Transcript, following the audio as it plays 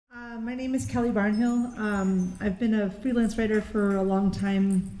My name is Kelly Barnhill. I've been a freelance writer for a long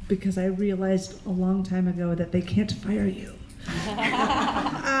time because I realized a long time ago that they can't fire you.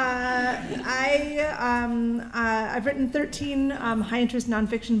 I've written 13 high-interest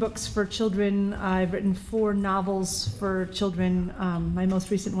nonfiction books for children. I've written 4 novels for children. My most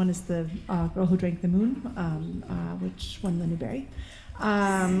recent one is The Girl Who Drank the Moon, which won the Newbery.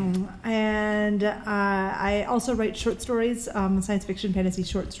 I also write short stories, science fiction, fantasy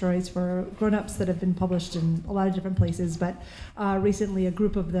short stories for grown-ups that have been published in a lot of different places, but recently a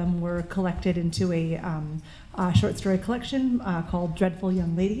group of them were collected into a short story collection called Dreadful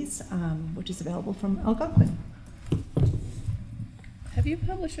Young Ladies, which is available from Algonquin. Have you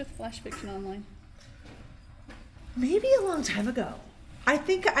published with Flash Fiction Online? Maybe a long time ago. I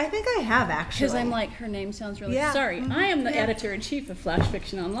think I have, actually. Because I'm like, her name sounds really... Yeah. Sorry, I am the editor-in-chief of Flash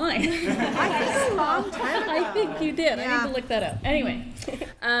Fiction Online. I think a long time ago. I think you did. Yeah. I need to look that up. Anyway,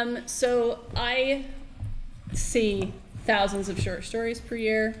 so I see thousands of short stories per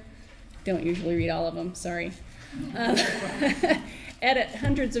year. Don't usually read all of them, sorry. Edit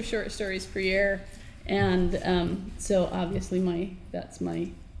hundreds of short stories per year. And so obviously that's my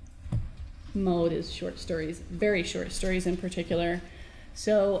mode is short stories, very short stories in particular.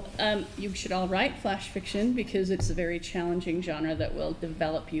 So you should all write flash fiction because it's a very challenging genre that will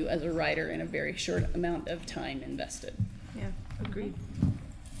develop you as a writer in a very short amount of time invested. Yeah, agreed.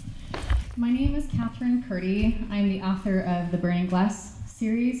 My name is Kathryn Purdie. I'm the author of the Burning Glass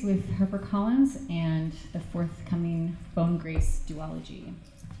series with HarperCollins and the forthcoming Bone Grace duology.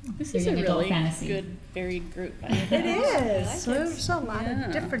 This is a really good, varied group. It is. So there's a lot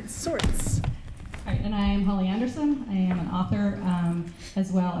of different sorts. All right, and I am Holli Anderson. I am an author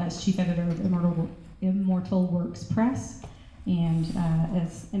as well as chief editor of Immortal Works Press. And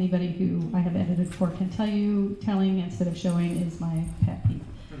as anybody who I have edited for can tell you, telling instead of showing is my pet peeve.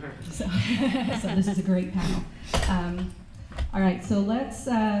 So this is a great panel. All right, so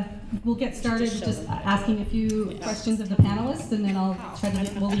we'll get started just asking a few questions of the panelists, and then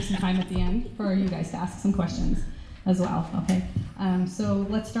we'll leave some time at the end for you guys to ask some questions as well, okay? So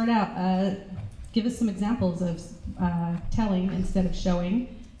let's start out. Give us some examples of telling instead of showing,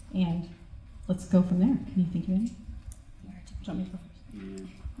 and let's go from there. Can you think of any? Do you want me to go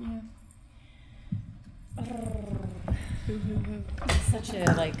first? Such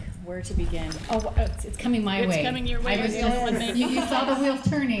a, where to begin. Oh, it's coming my way. It's coming your way. You saw the wheels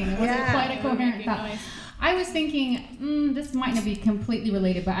turning. It wasn't quite a coherent thought. Noise. I was thinking, this might not be completely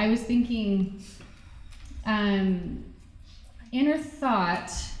related, but I was thinking inner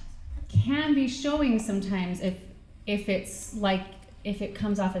thought can be showing sometimes if it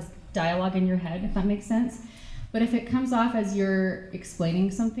comes off as dialogue in your head, if that makes sense. But if it comes off as you're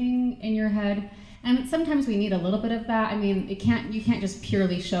explaining something in your head, and sometimes we need a little bit of that. I mean, you can't just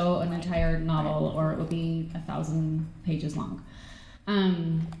purely show an entire novel, or it will be 1,000 pages long.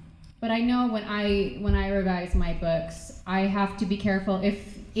 But I know when I revise my books, I have to be careful.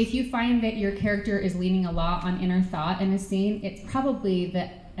 If you find that your character is leaning a lot on inner thought in a scene, it's probably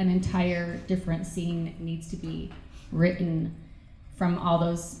that an entire different scene needs to be written from all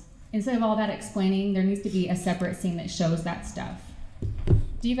those. Instead of all that explaining, there needs to be a separate scene that shows that stuff.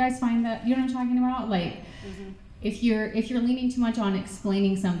 Do you guys find that? You know what I'm talking about? If you're leaning too much on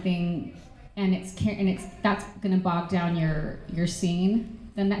explaining something, and that's going to bog down your scene,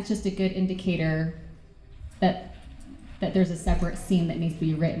 then that's just a good indicator that there's a separate scene that needs to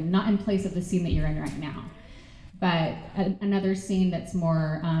be written, not in place of the scene that you're in right now, but another scene that's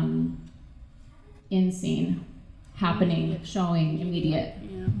more in scene, happening, showing, immediate.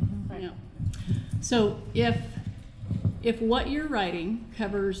 Yeah. So if what you're writing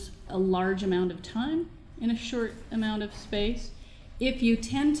covers a large amount of time in a short amount of space, if you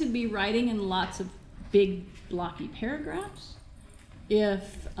tend to be writing in lots of big blocky paragraphs,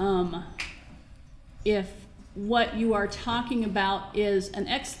 if what you are talking about is an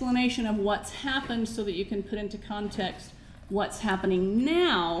explanation of what's happened so that you can put into context what's happening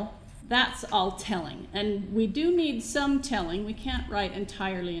now, that's all telling. And we do need some telling. We can't write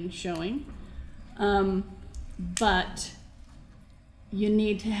entirely in showing. But you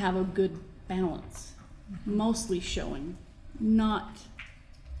need to have a good balance. Mostly showing, not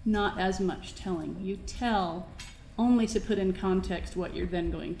as much telling. You tell only to put in context what you're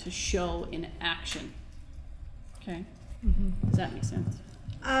then going to show in action. Okay? Does that make sense?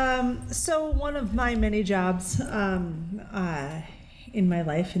 So one of my many jobs in my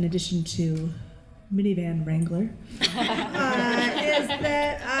life, in addition to minivan wrangler, is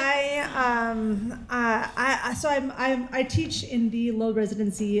that I teach in the low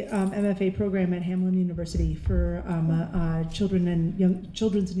residency MFA program at Hamline University for children's and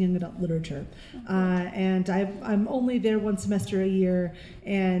young adult literature, and I'm only there one semester a year,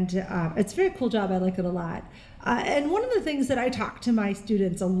 and it's a very cool job. I like it a lot. And one of the things that I talk to my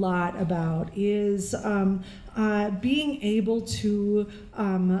students a lot about is being able to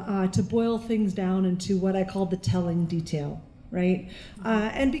boil things down into what I call the telling detail, right?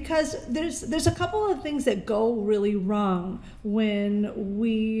 And because there's a couple of things that go really wrong when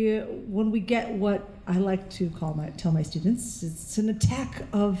we get what I like to tell my students, it's an attack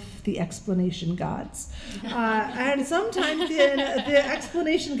of the explanation gods. And sometimes the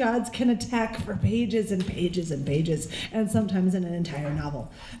explanation gods can attack for pages and pages and pages, and sometimes in an entire novel.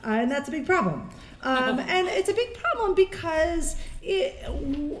 And that's a big problem. And it's a big problem because it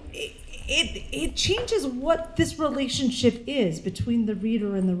changes what this relationship is between the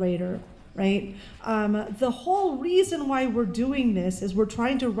reader and the writer, right? The whole reason why we're doing this is we're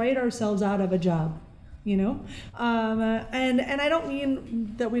trying to write ourselves out of a job, you know? And I don't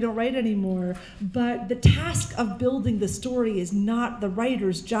mean that we don't write anymore, but the task of building the story is not the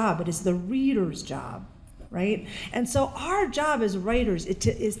writer's job, it is the reader's job. Right? And so our job as writers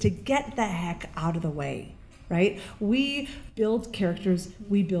is to get the heck out of the way, right? We build characters,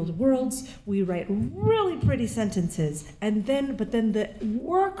 we build worlds, we write really pretty sentences, but then the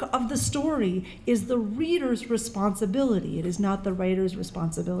work of the story is the reader's responsibility. It is not the writer's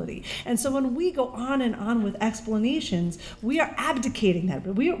responsibility. And so when we go on and on with explanations, we are abdicating that.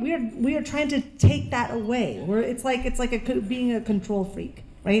 We are trying to take that away. It's like being a control freak.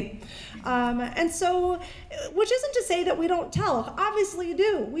 Right? And so, which isn't to say that we don't tell. Obviously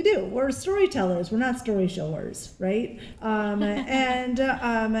we do. We're storytellers, we're not story showers, right? And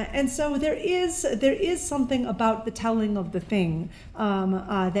so there is something about the telling of the thing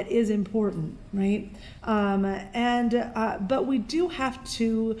that is important, right? But we do have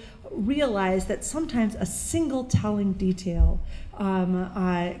to realize that sometimes a single telling detail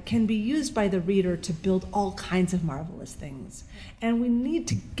can be used by the reader to build all kinds of marvelous things. And we need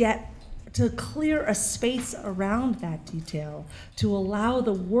to clear a space around that detail to allow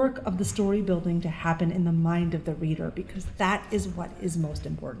the work of the story building to happen in the mind of the reader, because that is what is most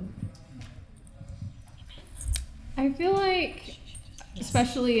important. I feel like,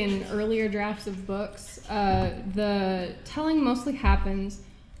 especially in earlier drafts of books, the telling mostly happens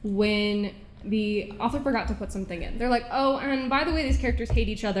when the author forgot to put something in. They're like, oh, and by the way, these characters hate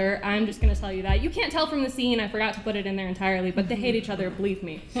each other. I'm just going to tell you that. You can't tell from the scene. I forgot to put it in there entirely, but they hate each other, believe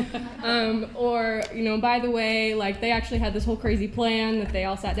me. Or, by the way, like, they actually had this whole crazy plan that they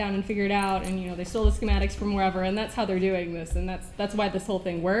all sat down and figured out, and, they stole the schematics from wherever, and that's how they're doing this, and that's why this whole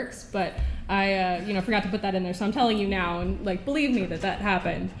thing works. But I, forgot to put that in there, so I'm telling you now, and, like, believe me that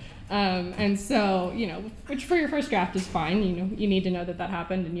happened. And so, which for your first draft is fine, you need to know that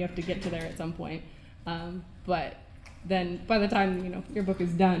happened and you have to get to there at some point. But then by the time, your book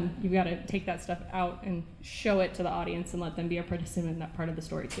is done, you've got to take that stuff out and show it to the audience and let them be a participant in that part of the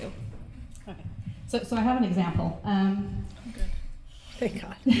story too. Okay. So I have an example. Thank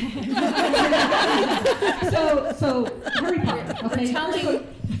God. so Harry Potter. Okay.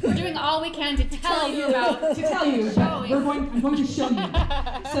 We're doing all we can to tell you about. To tell you, I'm going to show you.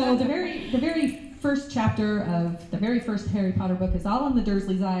 So the very first chapter of the very first Harry Potter book is all in the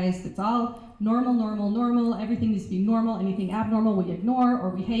Dursleys' eyes. It's all normal. Everything needs to be normal. Anything abnormal we ignore or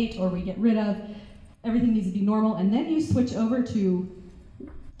we hate or we get rid of. Everything needs to be normal. And then you switch over to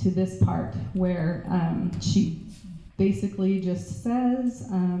this part where she basically just says,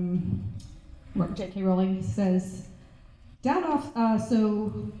 where J.K. Rowling says, down off,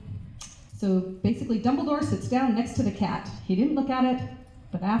 so basically Dumbledore sits down next to the cat. He didn't look at it,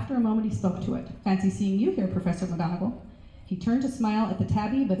 but after a moment he spoke to it. Fancy seeing you here, Professor McGonagall. He turned to smile at the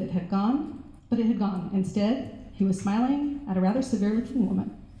tabby, but it had gone. Instead, he was smiling at a rather severe-looking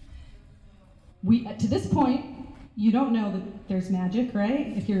woman. To this point, you don't know that there's magic,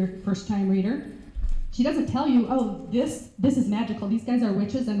 right? If you're a first-time reader. She doesn't tell you, oh, this is magical. These guys are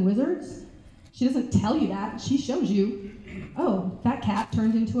witches and wizards. She doesn't tell you that. She shows you, oh, that cat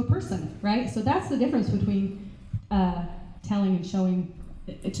turned into a person, right? So that's the difference between telling and showing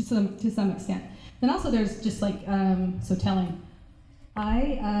to some extent. Then also there's just like, so telling.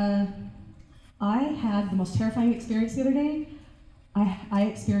 I had the most terrifying experience the other day. I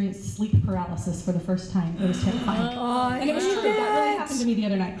experienced sleep paralysis for the first time. It was terrifying. And it was true. That really happened to me the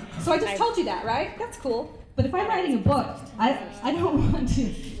other night. So I just told you that, right? That's cool. But if I'm writing a book, I don't want to.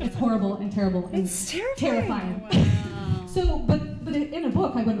 It's horrible and terrible and it's terrifying. Wow. So, but but in a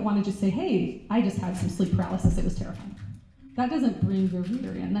book, I wouldn't want to just say, hey, I just had some sleep paralysis, it was terrifying. That doesn't bring your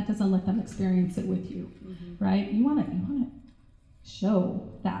reader in. That doesn't let them experience it with you, right? You want to show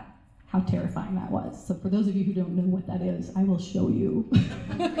that, how terrifying that was. So for those of you who don't know what that is, I will show you.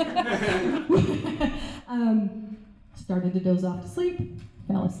 Started to doze off to sleep,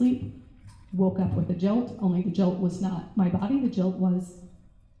 fell asleep, woke up with a jolt, only the jolt was not my body, the jolt was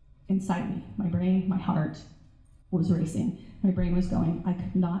inside me. My brain, my heart was racing. My brain was going. I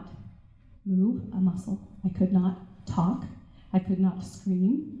could not move a muscle. I could not talk. I could not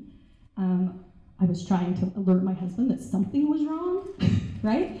scream. I was trying to alert my husband that something was wrong,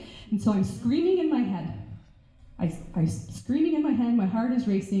 right? And so I'm screaming in my head. I'm screaming in my head, my heart is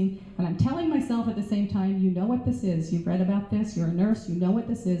racing, and I'm telling myself at the same time, you know what this is, you've read about this, you're a nurse, you know what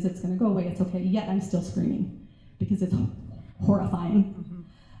this is, it's gonna go away, it's okay, yet I'm still screaming, because it's horrifying.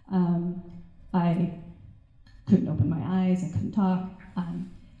 I couldn't open my eyes, I couldn't talk, and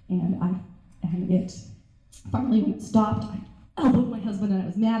it finally when it stopped, I elbowed my husband and I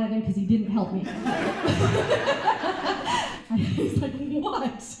was mad at him because he didn't help me. He's like,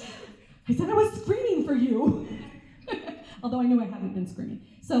 what? I said, I was screaming for you. Although I knew I hadn't been screaming.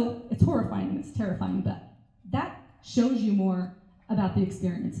 So it's horrifying and it's terrifying, but that shows you more about the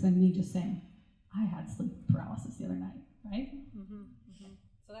experience than me just saying, I had sleep paralysis the other night, right?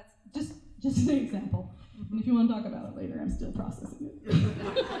 So that's just an example. And if you want to talk about it later, I'm still processing it.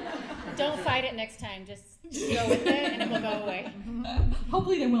 Don't fight it next time. Just go with it, and it will go away.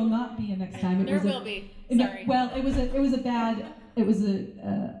 Hopefully, there will not be a next time. There will be. Sorry. Well, it was a bad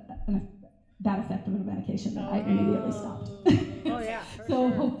effect of a medication that I immediately stopped. Oh yeah. So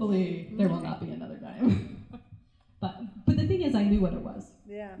hopefully, there will not be another time. But the thing is, I knew what it was.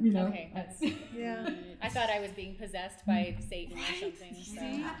 Yeah. You know. Okay, that's. Yeah. I thought I was being possessed by Satan or something. So.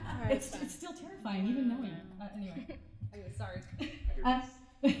 It's still terrifying, even knowing. Anyway, sorry.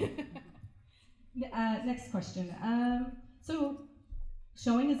 Next question. So,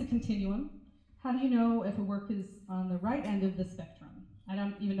 showing is a continuum. How do you know if a work is on the right end of the spectrum? I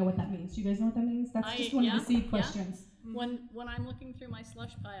don't even know what that means. Do you guys know what that means? That's just one of the seed questions. When I'm looking through my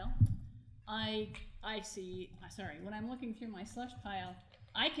slush pile, when I'm looking through my slush pile,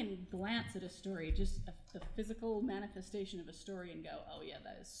 I can glance at a story, just the physical manifestation of a story, and go, oh yeah,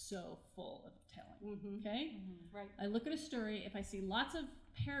 that is so full of telling, okay? Right. I look at a story, if I see lots of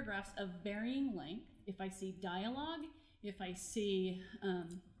paragraphs of varying length, if I see dialogue, if I see,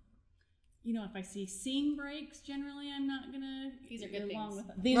 if I see scene breaks, generally I'm not gonna These are good along things.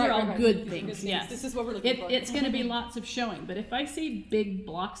 with These Right, are all right, right. good These are things, good things. yes. This is what we're looking for. It's gonna be lots of showing, but if I see big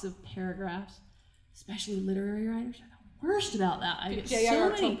blocks of paragraphs, especially literary writers, are the worst about that. I get so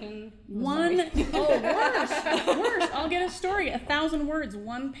many. Worse. I'll get a story, 1,000 words,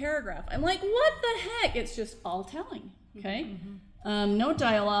 one paragraph. I'm like, what the heck? It's just all telling, okay? No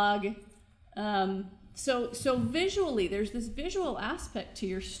dialogue. So visually, there's this visual aspect to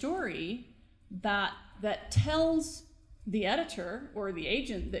your story that tells the editor or the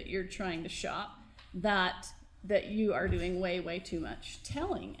agent that you're trying to shop that you are doing way too much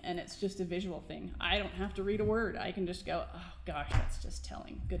telling, and it's just a visual thing. I don't have to read a word. I can just go, oh gosh, that's just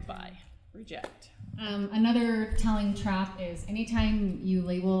telling. Goodbye. Reject. Another telling trap is anytime you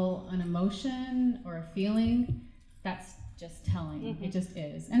label an emotion or a feeling, that's just telling. It just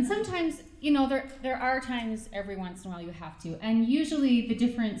is. And sometimes, there are times every once in a while you have to. And usually the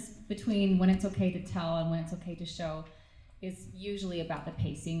difference between when it's okay to tell and when it's okay to show is usually about the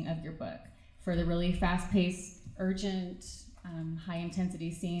pacing of your book. For the really fast-paced, urgent,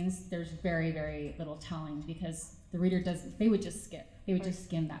 high-intensity scenes, there's very, very little telling because the reader they would just skip. They would just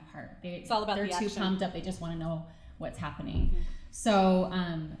skim that part. It's all about they're the too action. pumped up. They just want to know what's happening. So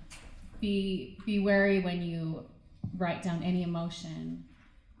be wary when you write down any emotion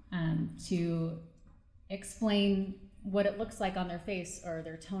to explain what it looks like on their face or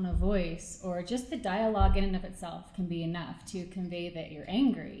their tone of voice, or just the dialogue in and of itself can be enough to convey that you're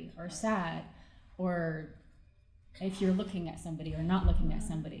angry or sad, or if you're looking at somebody or not looking at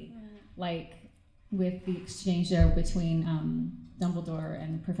somebody. Like with the exchange there between Dumbledore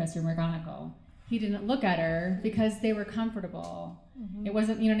and Professor McGonagall. He didn't look at her because they were comfortable. It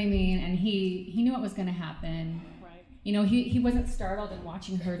wasn't, you know what I mean? And he knew what was going to happen. He wasn't startled in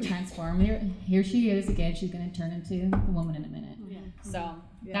watching her transform. Here she is again. She's going to turn into the woman in a minute. So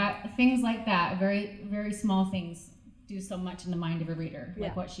things like that, very, very small things, do so much in the mind of a reader,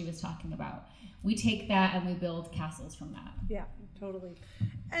 like what she was talking about. We take that and we build castles from that. Yeah, totally.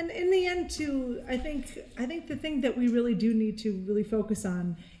 And in the end, too, I think the thing that we really do need to really focus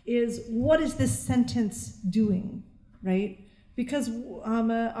on is what is this sentence doing, right? Because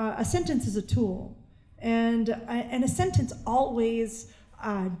a sentence is a tool. And a sentence always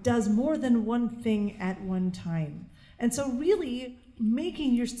does more than one thing at one time. And so really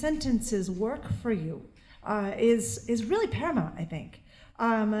making your sentences work for you is really paramount, I think.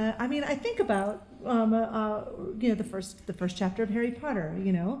 I mean, I think about the first chapter of Harry Potter.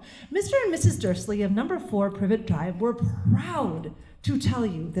 Mr. and Mrs. Dursley of number 4 Privet Drive were proud to tell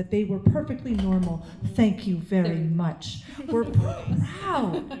you that they were perfectly normal. Thank you very much. We're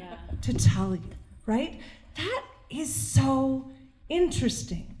proud to tell you, right? That is so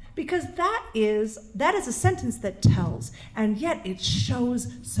interesting, because that is a sentence that tells, and yet it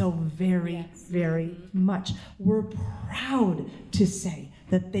shows so very, very much. We're proud to say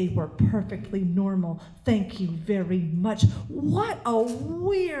that they were perfectly normal. Thank you very much. What a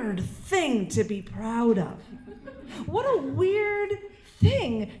weird thing to be proud of. What a weird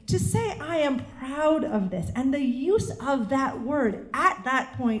thing to say, I am proud of this. And the use of that word at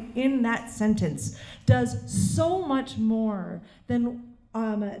that point in that sentence does so much more than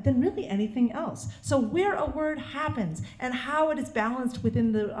really anything else. So where a word happens and how it is balanced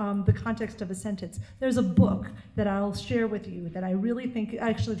within the context of a sentence. There's a book that I'll share with you that I really think,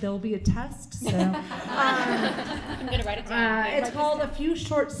 actually there'll be a test. So, I'm going to write it down. It's called A Few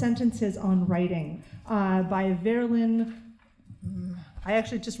Short Sentences on Writing by Verlin. I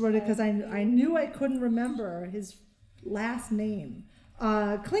actually just wrote it because I knew I couldn't remember his last name.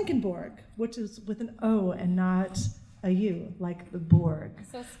 Klinkenborg, which is with an O and not a U, like the Borg.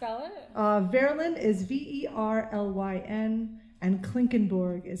 So spell it. Verlin is Verlyn, and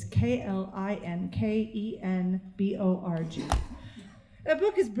Klinkenborg is Klinkenborg. That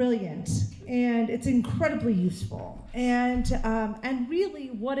book is brilliant, and it's incredibly useful. And really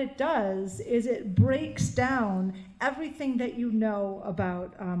what it does is it breaks down everything that you know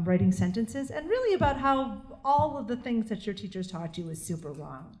about writing sentences, and really about how all of the things that your teachers taught you is super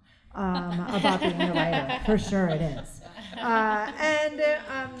wrong. About being a writer, for sure it is, and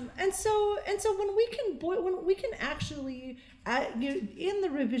so when we can actually in the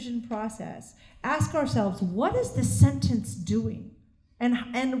revision process ask ourselves, what is the sentence doing,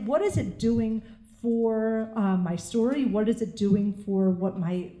 and what is it doing for my story? What is it doing for what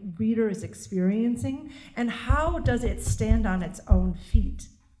my reader is experiencing, and how does it stand on its own feet,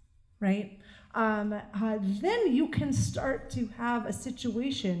 right? Then you can start to have a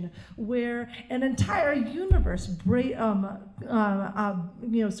situation where an entire universe sort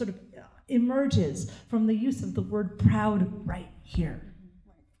of emerges from the use of the word proud right here,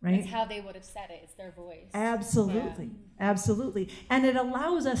 right? It's how they would have said it. It's their voice. Absolutely, absolutely. And it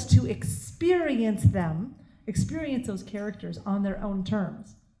allows us to experience those characters on their own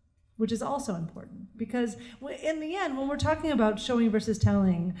terms, which is also important, because in the end, when we're talking about showing versus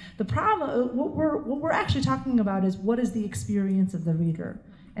telling, the problem, what we're actually talking about is, what is the experience of the reader,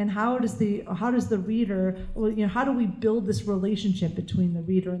 and how does the reader, how do we build this relationship between the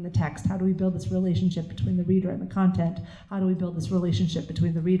reader and the text? How do we build this relationship between the reader and the content? How do we build this relationship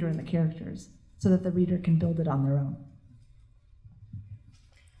between the reader and the characters, so that the reader can build it on their own?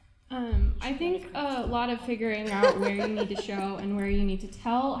 I think a lot of figuring out where you need to show and where you need to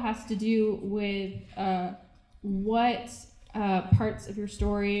tell has to do with what parts of your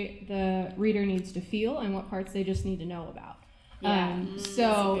story the reader needs to feel and what parts they just need to know about.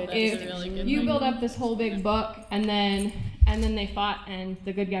 So if you build up this whole big book and then they fought and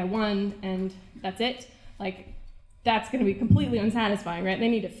the good guy won and that's it, like, that's going to be completely unsatisfying, right? They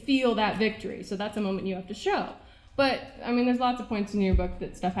need to feel that victory, so that's a moment you have to show. But, I mean, there's lots of points in your book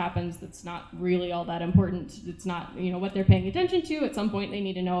that stuff happens that's not really all that important. It's not, what they're paying attention to. At some point, they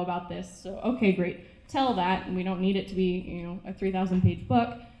need to know about this. So, okay, great. Tell that, and we don't need it to be, a 3,000-page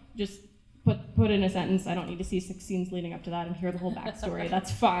book. Just put in a sentence. I don't need to see 6 scenes leading up to that and hear the whole backstory.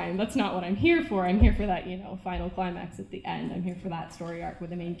 That's fine. That's not what I'm here for. I'm here for that, final climax at the end. I'm here for that story arc with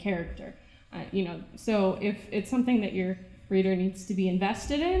the main character. So if it's something that your reader needs to be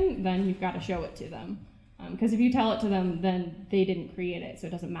invested in, then you've got to show it to them. Because if you tell it to them, then they didn't create it, so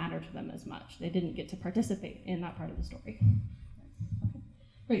it doesn't matter to them as much. They didn't get to participate in that part of the story.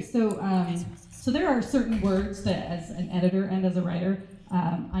 Great. So there are certain words that, as an editor and as a writer,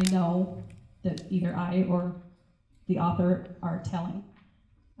 I know that either I or the author are telling.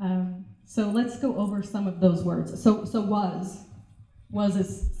 So let's go over some of those words. So was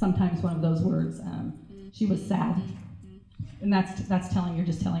is sometimes one of those words. She was sad, and that's telling. You're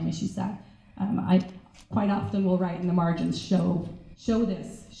just telling me she's sad. I quite often will write in the margins, show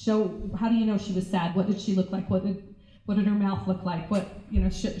this, how do you know she was sad? What did she look like? What did her mouth look like?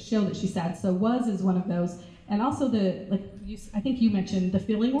 Show that she's sad. So was is one of those. And also I think you mentioned the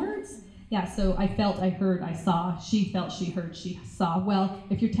filling words, Yeah, so I felt, I heard, I saw. She felt, she heard, she saw. Well,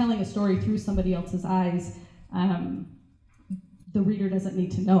 if you're telling a story through somebody else's eyes, the reader doesn't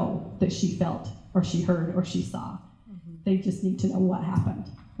need to know that she felt, or she heard, or she saw. They just need to know what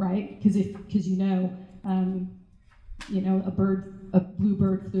happened, right? Because you know, a blue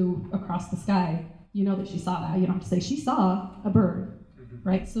bird flew across the sky. You know that she saw that. You don't have to say she saw a bird,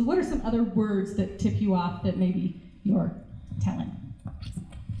 right? So what are some other words that tip you off that maybe you're telling?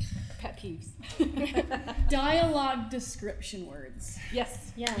 Pet peeves. Dialogue description words.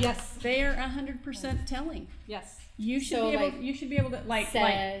 Yes. Yeah. Yes. They are 100% telling. Yes. You should So, be able. like, You should be able to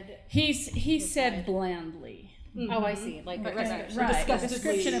said. he said blandly. Oh, I see. Like Right, the right, Right. A Disgustedly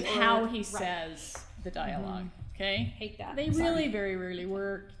description of or- how he right. says the dialogue. Okay. Hate that. They really very rarely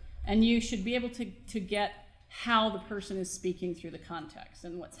work, and you should be able to get how the person is speaking through the context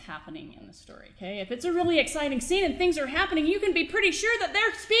and what's happening in the story. Okay. If it's a really exciting scene and things are happening, you can be pretty sure that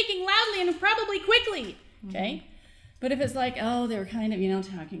they're speaking loudly and probably quickly. Okay. But if it's like, oh, they're kind of,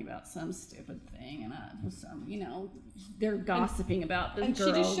 talking about some stupid thing, and some, they're gossiping about this And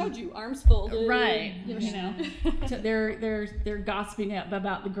girl. she just showed you arms folded. Right, so they're gossiping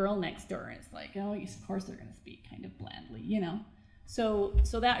about the girl next door, and it's like, oh, yes, of course they're going to speak kind of blandly, So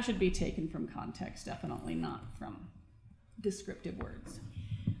that should be taken from context, definitely not from descriptive words.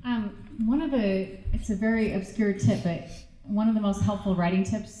 It's a very obscure tip, but one of the most helpful writing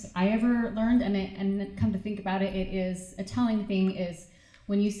tips I ever learned, and come to think about it, it is a telling thing is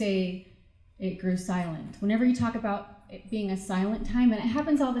when you say it grew silent. Whenever you talk about it being a silent time, and it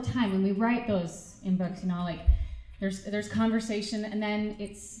happens all the time when we write those in books, like there's conversation and then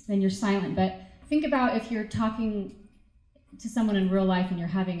you're silent. But think about if you're talking to someone in real life and you're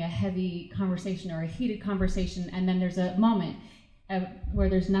having a heavy conversation or a heated conversation, and then there's a moment where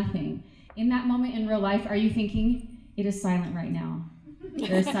there's nothing. In that moment in real life, are you thinking, it is silent right now?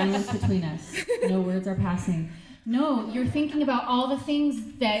 There is silence between us. No words are passing. No, you're thinking about all the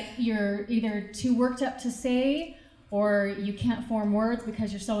things that you're either too worked up to say, or you can't form words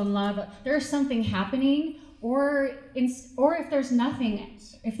because you're so in love. There's something happening, or if there's nothing,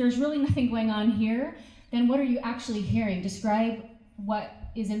 if there's really nothing going on here, then what are you actually hearing? Describe what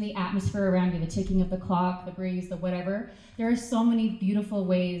is in the atmosphere around you, the ticking of the clock, the breeze, the whatever. There are so many beautiful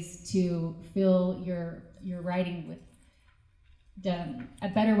ways to fill your writing with a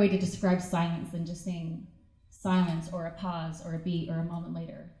better way to describe silence than just saying silence or a pause or a beat or a moment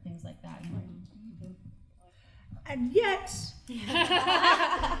later, things like that. And yet,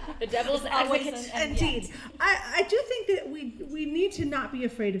 The devil's advocate. indeed, I do think that we need to not be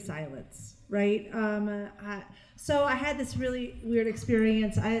afraid of silence, right? So I had this really weird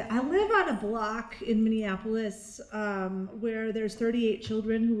experience. I live on a block in Minneapolis where there's 38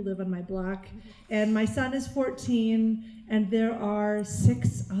 children who live on my block, and my son is 14, and there are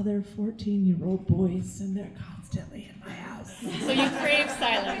 6 other 14-year-old boys, and they're constantly in my house. So you crave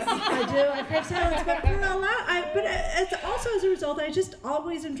silence. I do. I crave silence, but for a lot. But it's also as a result, I just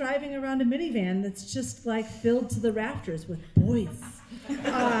always am driving around a minivan that's just like filled to the rafters with boys,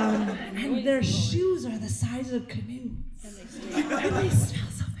 and their shoes are the size of canoes, and they smell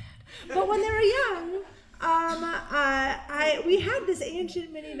so bad. But when they were young, we had this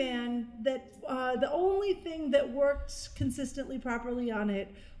ancient minivan that the only thing that worked consistently properly on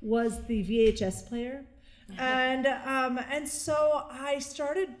it was the VHS player. And so I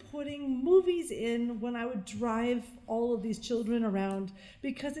started putting movies in when I would drive all of these children around,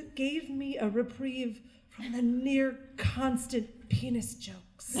 because it gave me a reprieve from the near constant penis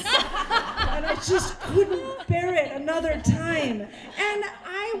jokes. And I just couldn't bear it another time. And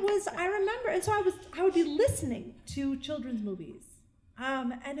I remember, and so I would be listening to children's movies.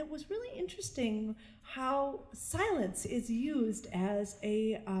 And it was really interesting how silence is used as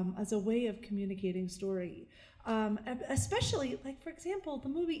a way of communicating story, especially, like, for example, the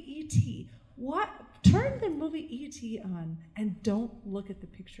movie E.T. Turn the movie E.T. on and don't look at the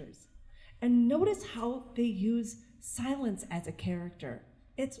pictures, and notice how they use silence as a character.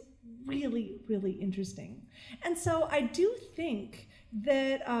 It's really, really interesting. And so I do think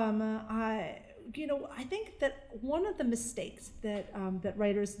that I think that one of the mistakes that newbie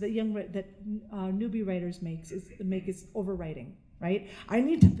writers make is overwriting, right? I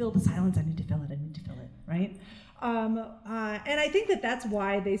need to fill the silence. I need to fill it. Right? And I think that's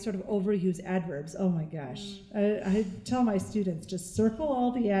why they sort of overuse adverbs. Oh my gosh! I tell my students, just circle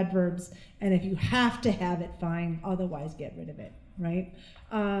all the adverbs, and if you have to have it, fine. Otherwise, get rid of it. Right?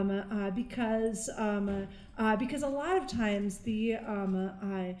 Because a lot of times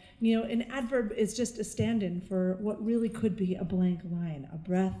an adverb is just a stand-in for what really could be a blank line, a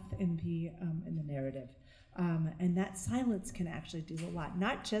breath in the narrative. And that silence can actually do a lot.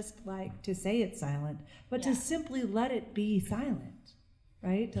 Not just like to say it's silent, but to simply let it be silent,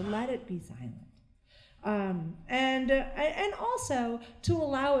 right? To let it be silent. And also to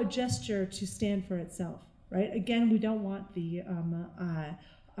allow a gesture to stand for itself, right? Again, we don't want the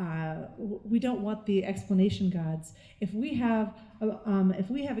explanation gods. If we have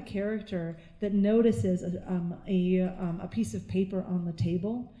a character that notices a piece of paper on the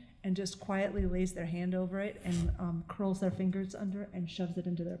table and just quietly lays their hand over it and curls their fingers under and shoves it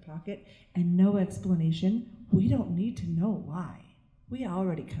into their pocket and no explanation, we don't need to know why. We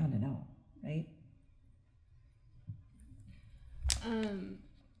already kind of know, right?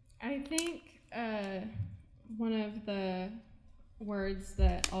 I think one of the words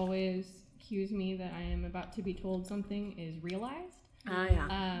that always cues me that I am about to be told something is realized.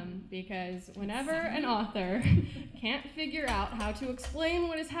 Because whenever an author can't figure out how to explain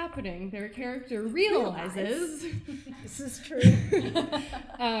what is happening, their character realizes. This is true.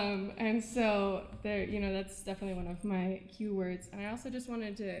 And so there, that's definitely one of my cue words. And I also just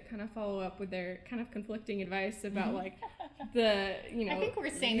wanted to kind of follow up with their kind of conflicting advice about like I think we're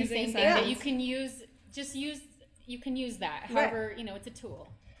saying the same thing, that you can use that. However, it's a tool.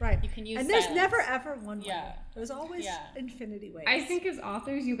 Right. You can use and there's silence. never ever one way. Yeah. There's always infinity ways. I think as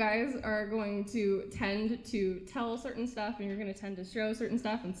authors, you guys are going to tend to tell certain stuff and you're going to tend to show certain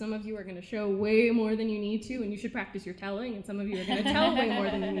stuff, and some of you are going to show way more than you need to, and you should practice your telling, and some of you are going to tell way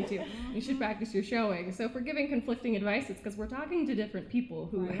more than you need to. You should practice your showing. So if we're giving conflicting advice, it's because we're talking to different people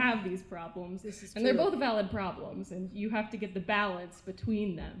who have these problems, and they're both valid problems, and you have to get the balance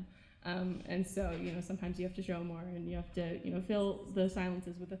between them. And so, sometimes you have to show more, and you have to, fill the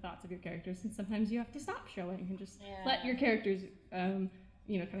silences with the thoughts of your characters, and sometimes you have to stop showing and just let your characters, kind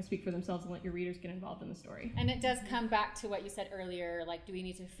of speak for themselves and let your readers get involved in the story. And it does come back to what you said earlier, like, do we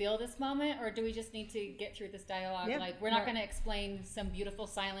need to feel this moment, or do we just need to get through this dialogue? Yep. Like, we're not going to explain some beautiful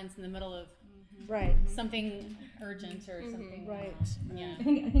silence in the middle of something urgent or something. Right. Yeah. I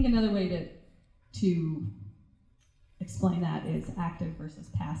think another way to explain that is active versus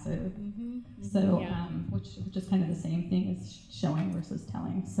passive. So, which is kind of the same thing as showing versus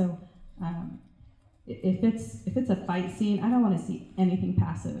telling. So, if it's a fight scene, I don't want to see anything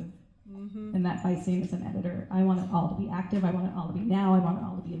passive in that fight scene as an editor. I want it all to be active. I want it all to be now. I want it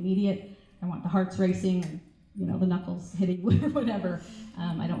all to be immediate. I want the hearts racing and the knuckles hitting whatever.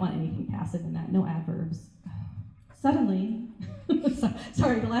 I don't want anything passive in that. No adverbs. Suddenly,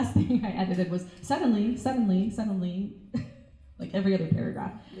 sorry, the last thing I edited was suddenly, like every other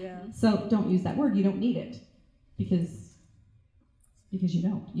paragraph. Yeah. So don't use that word. You don't need it because you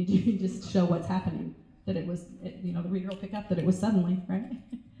don't. You just show what's happening. That it was, the reader will pick up that it was suddenly, right?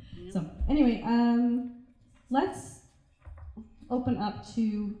 Yeah. So anyway, let's open up to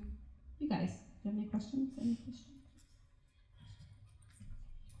you guys. Do you have any questions? Any questions?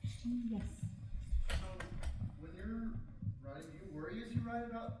 Yes. When you're writing, do you worry as you write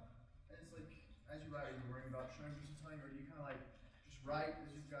about? It's like as you write, are you worrying about showing versus telling, or do you kind of like just write as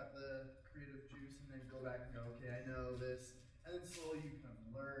you've got the creative juice, and then go back and go, okay, I know this, and then slowly you kind of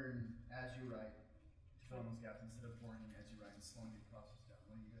learn as you write to fill in those gaps instead of pouring as you write and slowing the process down.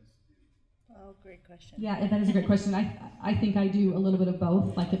 What do you guys do? Oh, great question. Yeah, that is a great question. I think I do a little bit of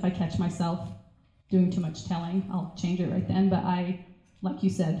both. Like if I catch myself doing too much telling, I'll change it right then. But like you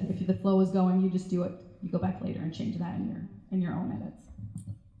said, if the flow is going, you just do it. You go back later and change that in your own edits.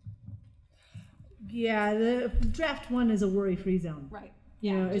 Yeah, the draft one is a worry-free zone. Right.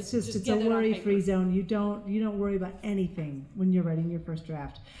 It's a worry-free zone. You don't worry about anything when you're writing your first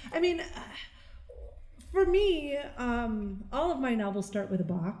draft. I mean, for me, all of my novels start with a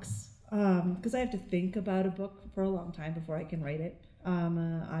box because I have to think about a book for a long time before I can write it.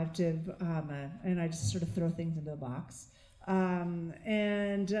 I have to, and I just sort of throw things into a box. And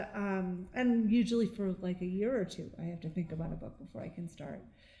usually for like a year or two, I have to think about a book before I can start.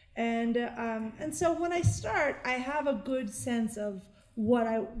 And so when I start, I have a good sense of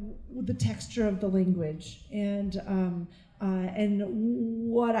the texture of the language and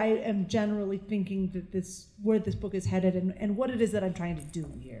what I am generally thinking that where this book is headed and what it is that I'm trying to do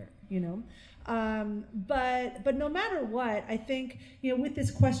here, But no matter what, I think, with this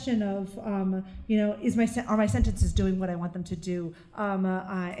question of, are my sentences doing what I want them to do? Am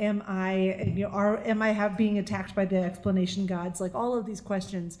I being attacked by the explanation gods? Like all of these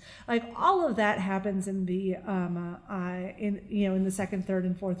questions, like all of that happens in the, in the second, third,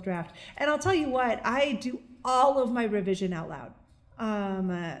 and fourth draft. And I'll tell you what, I do all of my revision out loud.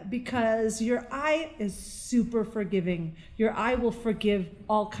 Because your eye is super forgiving. Your eye will forgive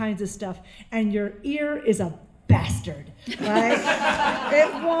all kinds of stuff. And your ear is a bastard. Right?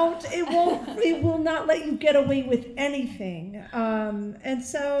 It will not let you get away with anything. And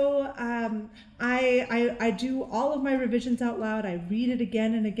so I do all of my revisions out loud. I read it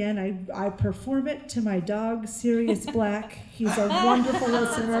again and again. I perform it to my dog, Sirius Black. He's a wonderful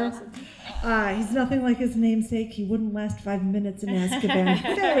listener. He's nothing like his namesake. He wouldn't last 5 minutes in Azkaban.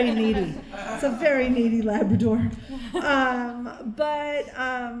 Very needy. It's a very needy Labrador.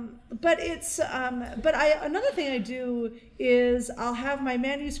 Another thing I do is I'll have my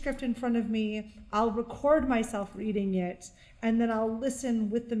manuscript in front of me. I'll record myself reading it, and then I'll listen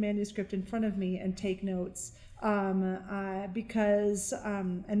with the manuscript in front of me and take notes, because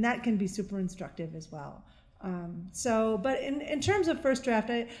and that can be super instructive as well. But in terms of first draft,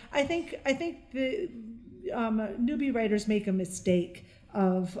 I think the newbie writers make a mistake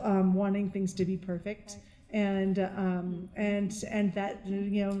of wanting things to be perfect, and that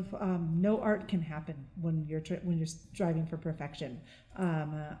no art can happen when you're striving for perfection.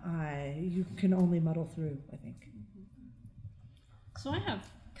 You can only muddle through, I think. So I have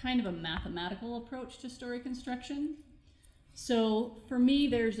kind of a mathematical approach to story construction. So for me,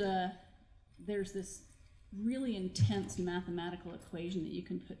 there's this really intense mathematical equation that you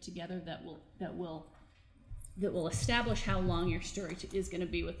can put together that will establish how long your story is going to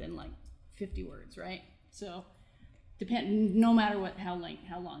be within like 50 words, right? So no matter how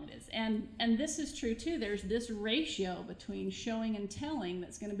long it is, and this is true too. There's this ratio between showing and telling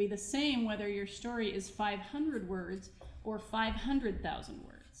that's going to be the same whether your story is 500 words or 500,000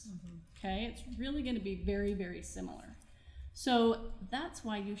 words. Okay, it's really going to be very, very similar. So that's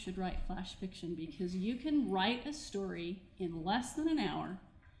why you should write flash fiction, because you can write a story in less than an hour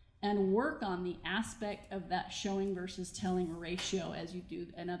and work on the aspect of that showing versus telling ratio as you do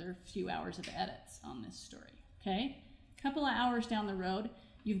another few hours of edits on this story, okay? A couple of hours down the road,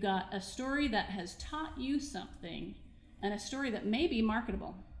 you've got a story that has taught you something and a story that may be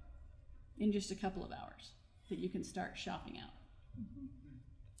marketable in just a couple of hours that you can start shopping out.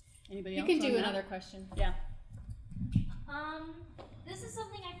 Anybody else? You can do that? another question. Yeah. This is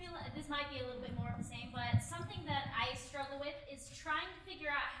something I feel like this might be a little bit more of the same, but something that I struggle with is trying to figure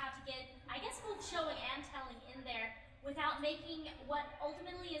out how to get, I guess, both showing and telling in there without making what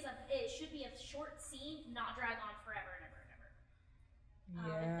ultimately it should be a short scene not drag on forever and ever and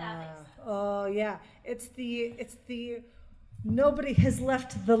ever. If that makes sense. Oh yeah, it's the nobody has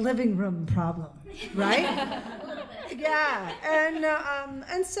left the living room problem, right? A little bit. Yeah,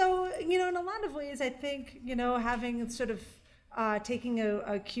 and so in a lot of ways, I think having sort of taking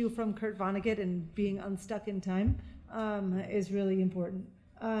a cue from Kurt Vonnegut and being unstuck in time is really important,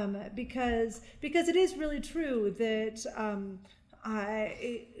 because it is really true that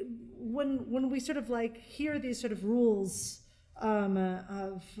when we sort of like hear these sort of rules.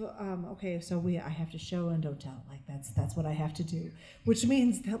 Okay, so I have to show and don't tell. Like that's what I have to do, which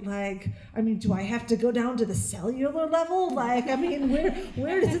means that do I have to go down to the cellular level?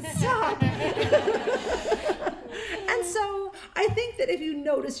 Where does it stop? And so I think that if you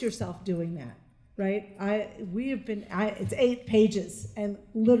notice yourself doing that, right? It's 8 pages and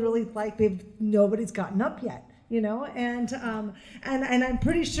literally nobody's gotten up yet. And I'm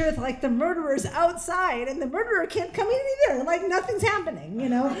pretty sure the murderer's outside and the murderer can't come in either. Nothing's happening,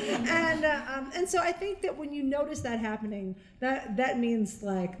 And so I think that when you notice that happening, that means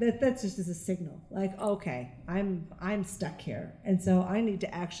that's just as a signal. Okay, I'm stuck here, and so I need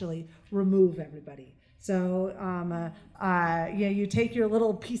to actually remove everybody. So you take your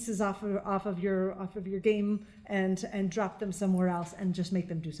little pieces off of your game and drop them somewhere else and just make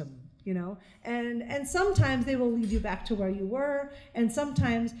them do something. And sometimes they will lead you back to where you were, and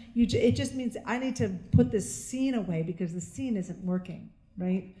sometimes it just means I need to put this scene away because the scene isn't working,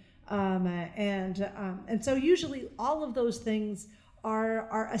 right? And so usually all of those things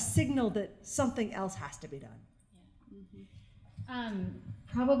are a signal that something else has to be done. Yeah.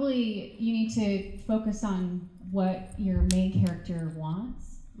 Probably you need to focus on what your main character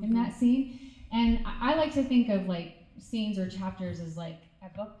wants in that scene, and I like to think of scenes or chapters as a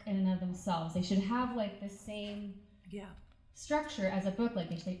book in and of themselves. They should have the same structure as a book.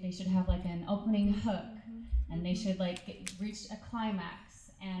 They should have an opening hook, and they should reach a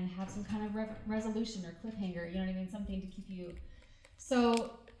climax and have some kind of resolution or cliffhanger. You know what I mean? Something to keep you.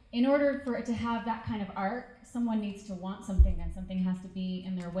 So in order for it to have that kind of arc, someone needs to want something, and something has to be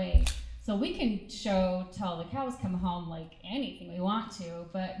in their way. So we can show till the cows come home anything we want to,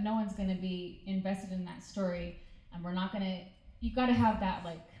 but no one's going to be invested in that story, and we're not going to. You've got to have that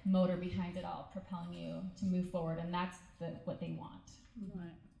motor behind it all, propelling you to move forward, and that's what they want.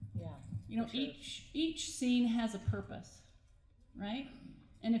 Right. Yeah. Each scene has a purpose, right?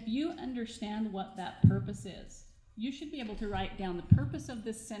 And if you understand what that purpose is, you should be able to write down the purpose of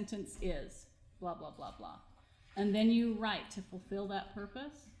this sentence is blah, blah, blah, blah. And then you write to fulfill that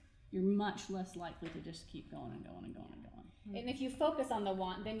purpose, you're much less likely to just keep going and going and going and going. And if you focus on the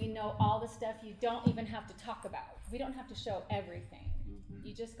want, then you know all the stuff you don't even have to talk about. We don't have to show everything.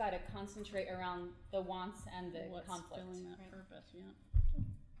 You just got to concentrate around the wants and the What's conflict. filling that purpose, yeah.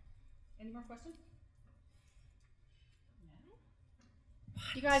 Any more questions?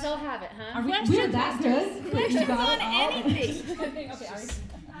 You guys all have it, huh? We're that good. Questions on anything. Okay, Ari.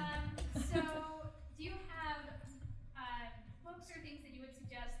 So, do you have books or things that you would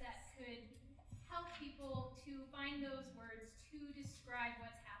suggest that could help people to find those words to describe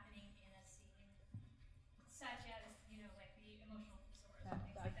what's happening in a scene, such as, you know, like the emotional thesaurus and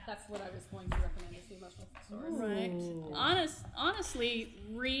things like that? That's what I was going to recommend, is the emotional thesaurus. Right. Honestly,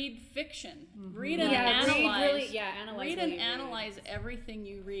 read fiction. Read and Yeah, analyze. analyze. Read what and you analyze everything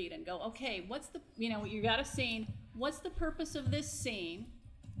you read and go, okay, what's the, you got a scene. What's the purpose of this scene?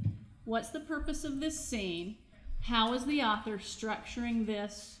 What's the purpose of this scene? How is the author structuring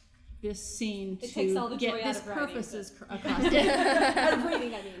this scene It takes all the to joy get out this of writing, purposes but- across? Out of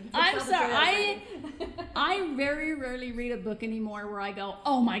reading, I mean. I'm sorry. I very rarely read a book anymore where I go,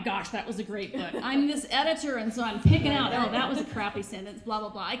 oh my gosh, that was a great book. I'm this editor, and so I'm picking out, oh, that was a crappy sentence, blah, blah,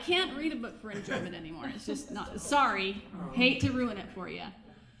 blah. I can't read a book for enjoyment anymore. It's just not, sorry, hate to ruin it for you.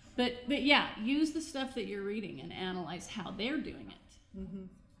 But yeah, use the stuff that you're reading and analyze how they're doing it.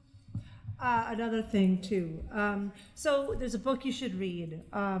 Another thing too. So there's a book you should read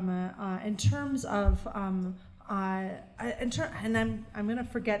in terms of, and I'm gonna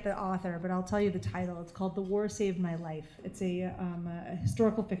forget the author, but I'll tell you the title. It's called "The War Saved My Life." It's a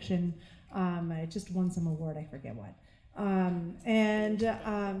historical fiction. It just won some award. I forget what.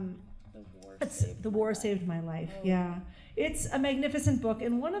 The War Saved My Life. Yeah, it's a magnificent book,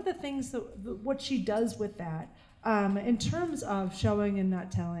 and one of the things that what she does with that, in terms of showing and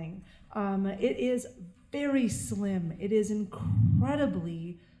not telling. It is very slim. It is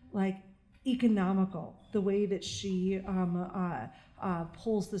incredibly economical the way that she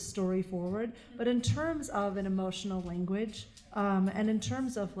pulls the story forward. But in terms of an emotional language, and in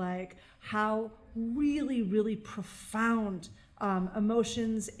terms of how really, really profound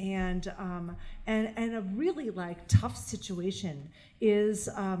emotions and a really tough situation is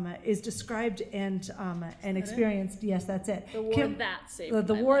described and experienced. Yes, that's it. The war that saved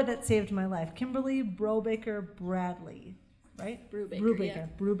the my war life. that saved my life. Kimberly Brubaker Bradley, right?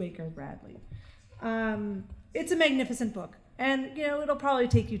 Brubaker Bradley. It's a magnificent book, and it'll probably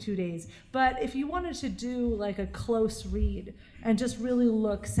take you 2 days. But if you wanted to do a close read and just really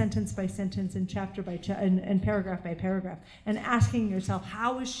look sentence by sentence and chapter by and paragraph by paragraph, and asking yourself,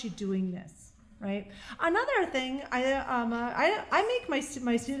 how is she doing this? Right. Another thing, I make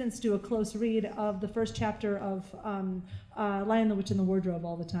my students do a close read of the first chapter of Lion, the Witch, and the Wardrobe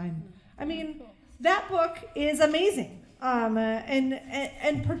all the time. I mean, that book is amazing,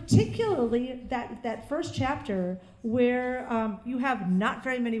 and particularly that first chapter where you have not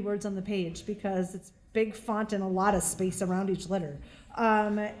very many words on the page because it's big font and a lot of space around each letter,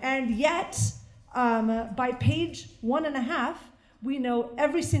 and yet by page 1.5. We know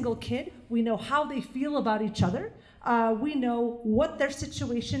every single kid. We know how they feel about each other. We know what their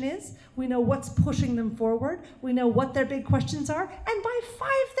situation is. We know what's pushing them forward. We know what their big questions are. And by 5,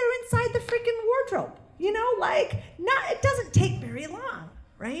 they're inside the freaking wardrobe. It doesn't take very long,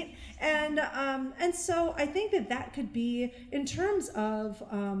 right? And so I think that could be, in terms of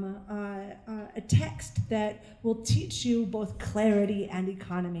a text that will teach you both clarity and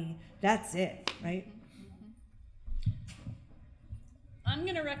economy. That's it, right? I'm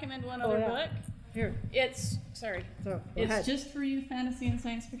going to recommend one other book. Here. It's ahead. just for you fantasy and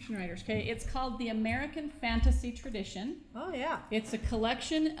science fiction writers, okay? It's called The American Fantasy Tradition. Oh, yeah. It's a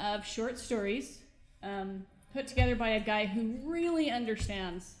collection of short stories put together by a guy who really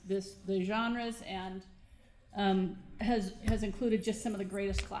understands the genres and has included just some of the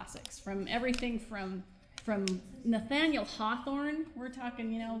greatest classics, from everything from Nathaniel Hawthorne, we're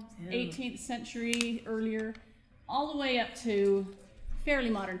talking, 18th century earlier, all the way up to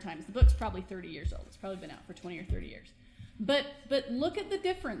fairly modern times. The book's probably 30 years old. It's probably been out for 20 or 30 years. But look at the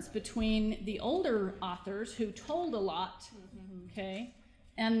difference between the older authors who told a lot, okay,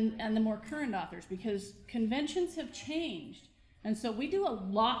 and the more current authors, because conventions have changed. And so we do a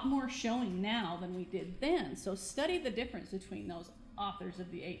lot more showing now than we did then. So study the difference between those authors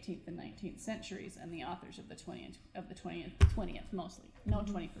of the 18th and 19th centuries and the authors of the 20th mostly. No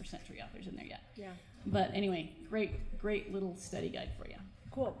 21st century authors in there yet. Yeah. But anyway, great little study guide for you.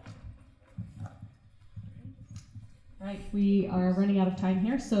 Cool. Right, we are running out of time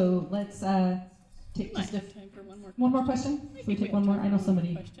here, so let's take just Might have time for one more. one more question. Should we take one more? I know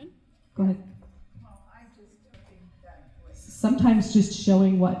somebody. Question. Go ahead. Sometimes just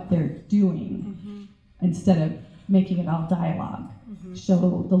showing what they're doing instead of making it all dialogue. Show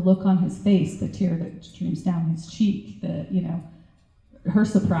the look on his face, the tear that streams down his cheek, the, you know, her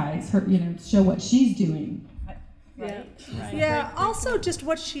surprise, her, you know, show what she's doing. Right. Right. Yeah, also just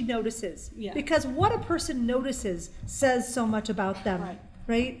what she notices. Yeah. Because what a person notices says so much about them,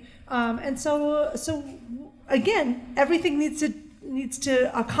 right? And so again, everything needs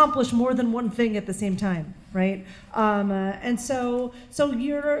to accomplish more than one thing at the same time, right? And so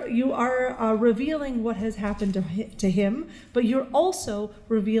you are revealing what has happened to him, but you're also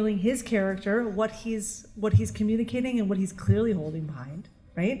revealing his character, what he's communicating and what he's clearly holding behind,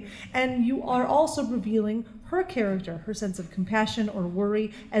 right? And you are also revealing her character, her sense of compassion or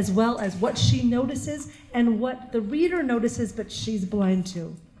worry, as well as what she notices and what the reader notices but she's blind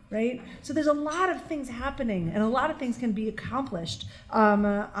to. Right? So there's a lot of things happening, and a lot of things can be accomplished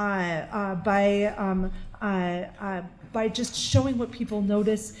by just showing what people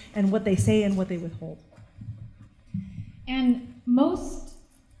notice and what they say and what they withhold. And most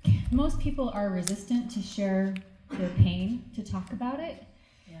people are resistant to share their pain, to talk about it.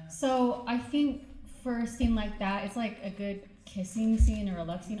 Yeah. So I think for a scene like that, it's like a good kissing scene or a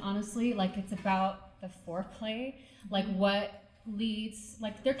love scene, honestly. Like, it's about the foreplay, like what leads,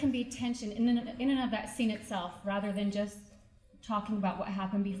 like there can be tension in and of that scene itself, rather than just talking about what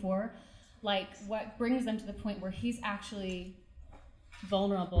happened before. Like, what brings them to the point where he's actually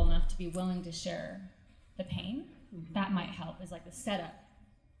vulnerable enough to be willing to share the pain, that might help, is like the setup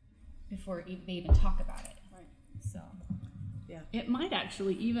before they even talk about it. Right. So, yeah. It might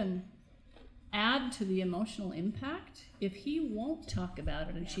actually even add to the emotional impact if he won't talk about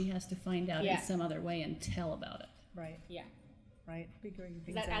it and she has to find out in some other way and tell about it. Right. Yeah. Right. Figuring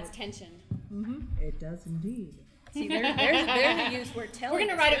things That adds out. tension. It does indeed. See, there's a used word. Telling. We're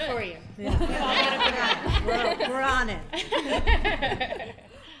gonna write it for you. Yeah. We're on it.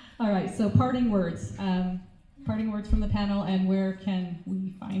 All right, so parting words. Parting words from the panel, and where can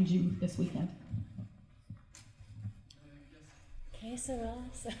we find you this weekend?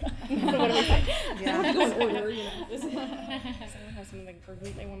 Quesadillas. What do we think? Yeah. I have to go in order, you know. Does someone have something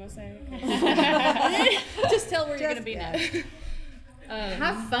urgent they want to say? Just tell where you're going to be next.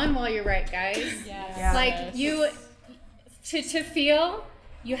 Have fun while you write, guys. Yes. Like, you, to feel,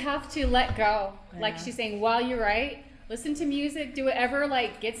 you have to let go. Like she's saying, while you write, listen to music, do whatever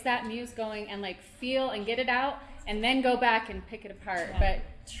like gets that muse going, and like feel and get it out, and then go back and pick it apart. But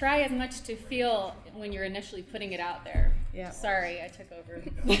try as much to feel when you're initially putting it out there. Yeah. Sorry, I took over.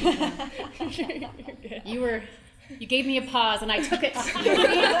 You gave me a pause and I took it.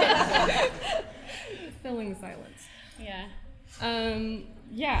 Filling silence. Yeah.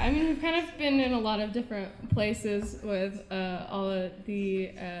 Yeah, I mean, we've kind of been in a lot of different places with all of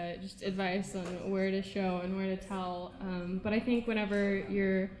the just advice on where to show and where to tell. But I think whenever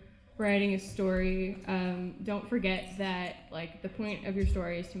you're writing a story, don't forget that like the point of your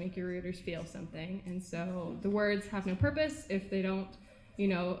story is to make your readers feel something. And so the words have no purpose if they don't, you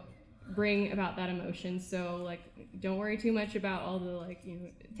know, bring about that emotion. So like, don't worry too much about all the like, you know,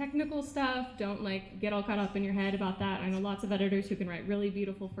 technical stuff. Don't like get all caught up in your head about that. I know lots of editors who can write really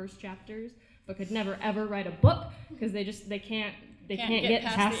beautiful first chapters, but could never ever write a book because they can't get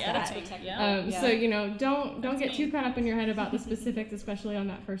past that. So you know, don't get too caught up in your head about the specifics, especially on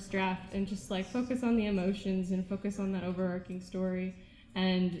that first draft, and just like focus on the emotions and focus on that overarching story.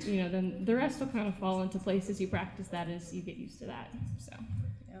 And you know, then the rest will kind of fall into place as you practice that, as you get used to that. So.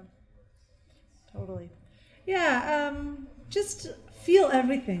 Totally. Yeah, just feel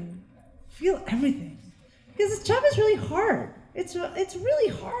everything. Feel everything. Because this job is really hard. It's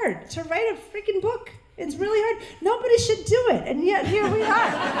really hard to write a freaking book. It's really hard. Nobody should do it, and yet here we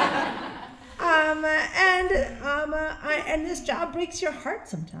are. And this job breaks your heart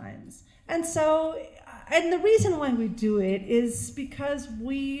sometimes. And so, and the reason why we do it is because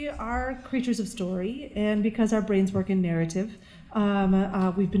we are creatures of story, and because our brains work in narrative.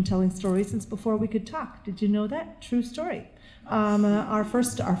 We've been telling stories since before we could talk. Did you know that? True story. Our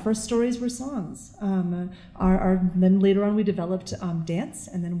first stories were songs. Then later on we developed dance,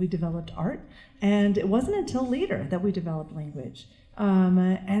 and then we developed art. And it wasn't until later that we developed language.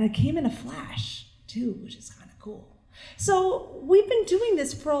 And it came in a flash too, which is kind of cool. So we've been doing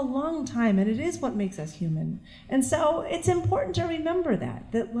this for a long time, and it is what makes us human. And so it's important to remember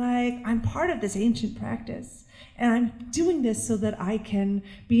that like I'm part of this ancient practice. And I'm doing this so that I can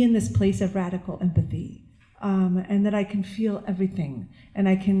be in this place of radical empathy. and that I can feel everything, and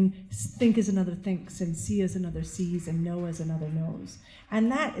I can think as another thinks, and see as another sees, and know as another knows.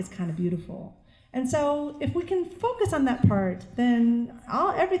 And that is kind of beautiful. And so if we can focus on that part, then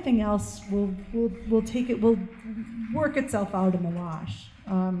everything else will work itself out in the wash.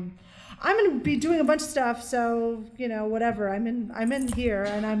 I'm going to be doing a bunch of stuff, so whatever. I'm in here,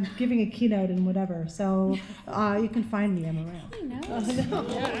 and I'm giving a keynote and whatever. So you can find me. I'm around.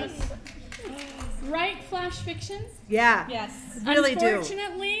 Yes. Write flash fiction? Yeah. Yes. Really do.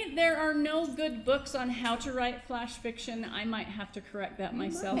 Unfortunately, there are no good books on how to write flash fiction. I might have to correct that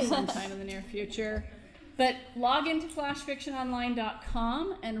myself sometime in the near future. But log into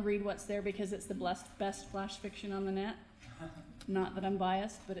flashfictiononline.com and read what's there, because it's the best flash fiction on the net. Not that I'm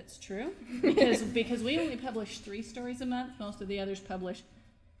biased, but it's true. Because we only publish 3 stories a month. Most of the others publish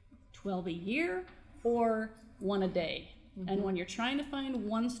 12 a year or 1 a day. And when you're trying to find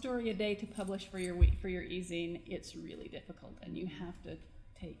 1 story a day to publish for your e-zine, it's really difficult, and you have to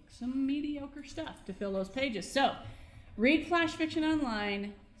take some mediocre stuff to fill those pages. So read flash fiction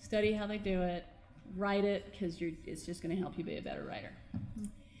online, study how they do it, write it, because it's just going to help you be a better writer.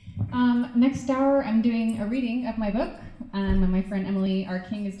 Next hour, I'm doing a reading of my book, and my friend Emily R.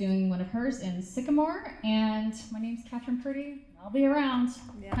 King is doing one of hers in Sycamore, and my name's Kathryn Purdie. I'll be around.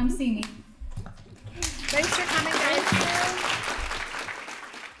 Come see me. Thanks for coming, guys.